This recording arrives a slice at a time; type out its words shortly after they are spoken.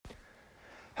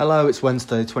Hello, it's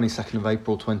Wednesday, 22nd of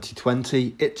April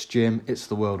 2020. It's Jim, it's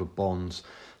the world of bonds.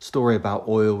 Story about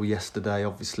oil yesterday,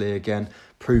 obviously, again,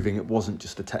 proving it wasn't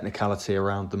just a technicality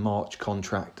around the March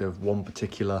contract of one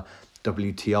particular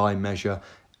WTI measure.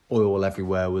 Oil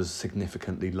everywhere was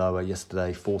significantly lower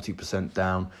yesterday, 40%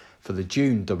 down for the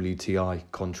June WTI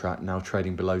contract, now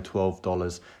trading below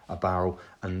 $12 a barrel,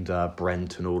 and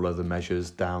Brent and all other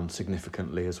measures down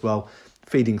significantly as well,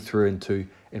 feeding through into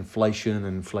inflation and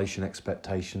inflation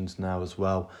expectations now as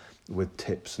well, with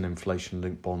TIPS and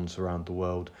inflation-linked bonds around the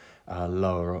world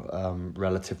lower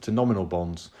relative to nominal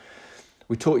bonds.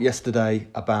 We talked yesterday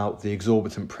about the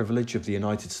exorbitant privilege of the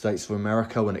United States of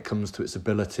America when it comes to its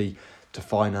ability to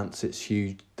finance its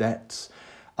huge debts.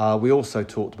 We also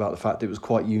talked about the fact that it was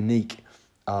quite unique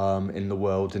in the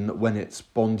world, in that when its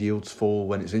bond yields fall,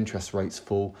 when its interest rates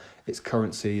fall, its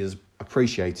currency is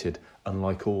appreciated,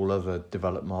 unlike all other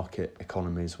developed market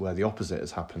economies where the opposite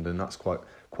has happened, and that's quite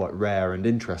rare and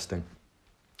interesting.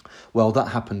 Well, that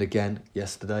happened again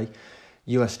yesterday.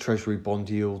 US Treasury bond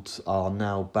yields are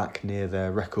now back near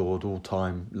their record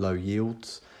all-time low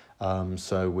yields.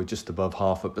 So we're just above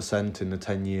 0.5% in the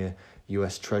 10-year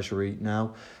US Treasury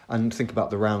now. And think about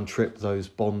the round trip those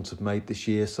bonds have made this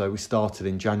year. So we started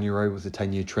in January with the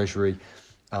 10-year Treasury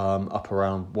up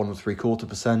around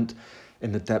 1.75%.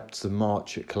 In the depths of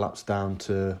March, it collapsed down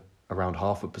to around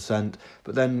 0.5%,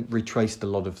 but then retraced a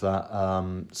lot of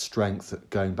that strength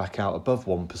going back out above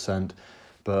 1%.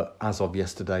 But as of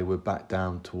yesterday, we're back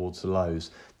down towards the lows.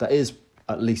 That is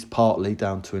at least partly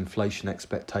down to inflation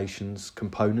expectations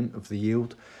component of the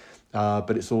yield,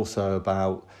 but it's also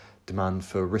about demand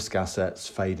for risk assets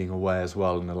fading away as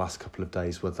well in the last couple of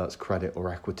days, whether that's credit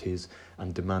or equities,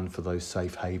 and demand for those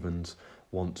safe havens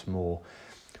once more.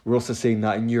 We're also seeing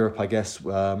that in Europe, I guess.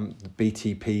 The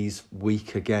BTP's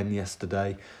weak again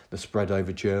yesterday. The spread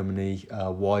over Germany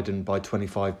widened by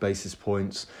 25 basis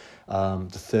points. The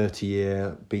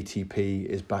 30-year BTP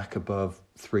is back above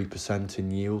 3% in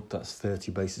yield. That's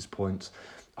 30 basis points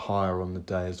higher on the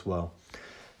day as well.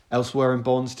 Elsewhere in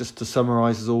bonds, just to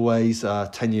summarise as always,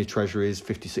 10-year Treasury is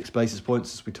 56 basis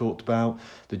points as we talked about.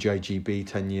 The JGB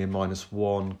 10-year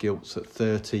 -1, gilts at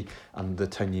 30, and the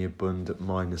 10-year Bund at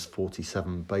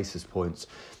 -47 basis points.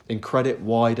 In credit,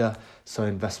 wider, so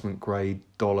investment grade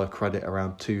dollar credit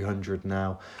around 200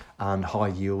 now, and high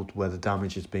yield where the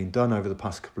damage has been done over the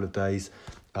past couple of days,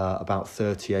 about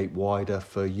 38 wider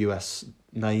for US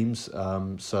names,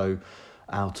 so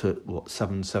out at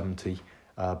 770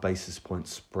 basis point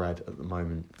spread at the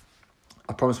moment.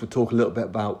 I promised we'd talk a little bit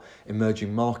about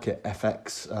emerging market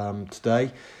FX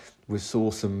today. We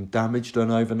saw some damage done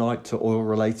overnight to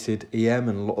oil-related EM,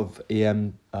 and a lot of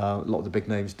the big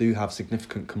names do have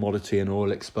significant commodity and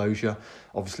oil exposure.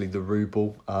 Obviously, the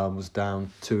ruble was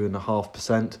down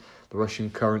 2.5%. The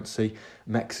Russian currency,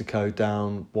 Mexico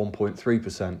down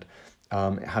 1.3%.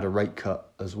 It had a rate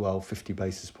cut as well, 50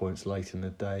 basis points late in the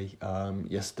day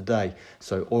yesterday.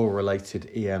 So oil-related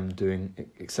EM doing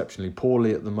exceptionally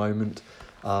poorly at the moment,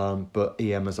 but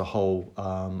EM as a whole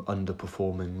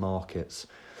underperforming markets.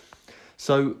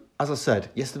 So, as I said,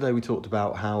 yesterday we talked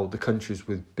about how the countries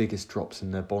with biggest drops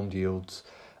in their bond yields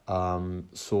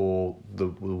saw the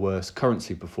worst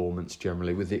currency performance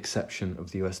generally, with the exception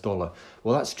of the US dollar.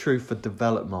 Well, that's true for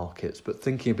developed markets, but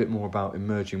thinking a bit more about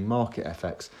emerging market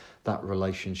FX, that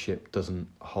relationship doesn't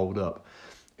hold up.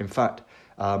 In fact,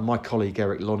 my colleague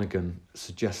Eric Lonergan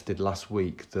suggested last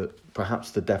week that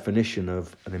perhaps the definition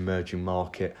of an emerging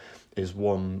market is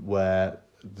one where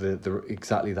the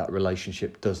exactly that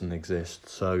relationship doesn't exist.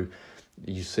 So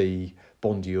you see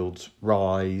bond yields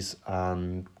rise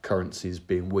and currencies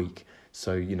being weak.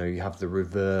 So, you have the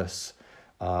reverse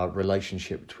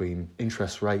relationship between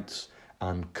interest rates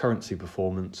and currency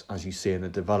performance as you see in a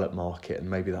developed market, and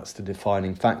maybe that's the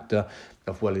defining factor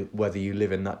of whether you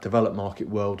live in that developed market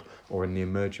world or in the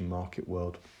emerging market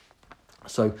world.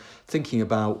 So thinking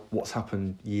about what's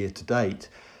happened year to date,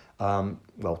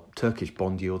 Turkish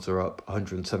bond yields are up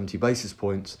 170 basis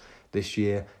points this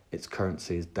year. Its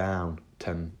currency is down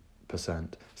 10%.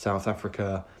 South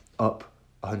Africa up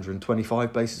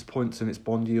 125 basis points in its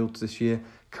bond yields this year,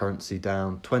 currency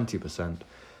down 20%.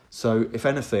 So if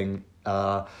anything,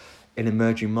 in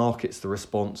emerging markets, the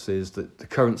response is that the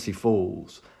currency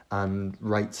falls and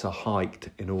rates are hiked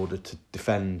in order to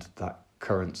defend that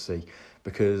currency,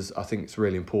 because I think it's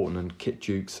really important. And Kit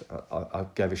Jukes, I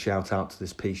gave a shout out to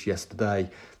this piece yesterday,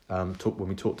 when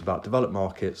we talked about developed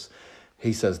markets.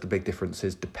 He says the big difference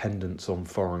is dependence on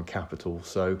foreign capital.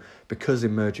 So because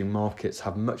emerging markets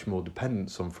have much more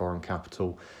dependence on foreign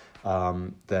capital,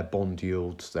 their bond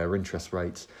yields, their interest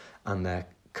rates, and their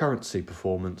currency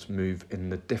performance move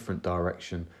in a different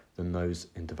direction than those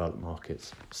in developed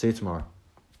markets. See you tomorrow.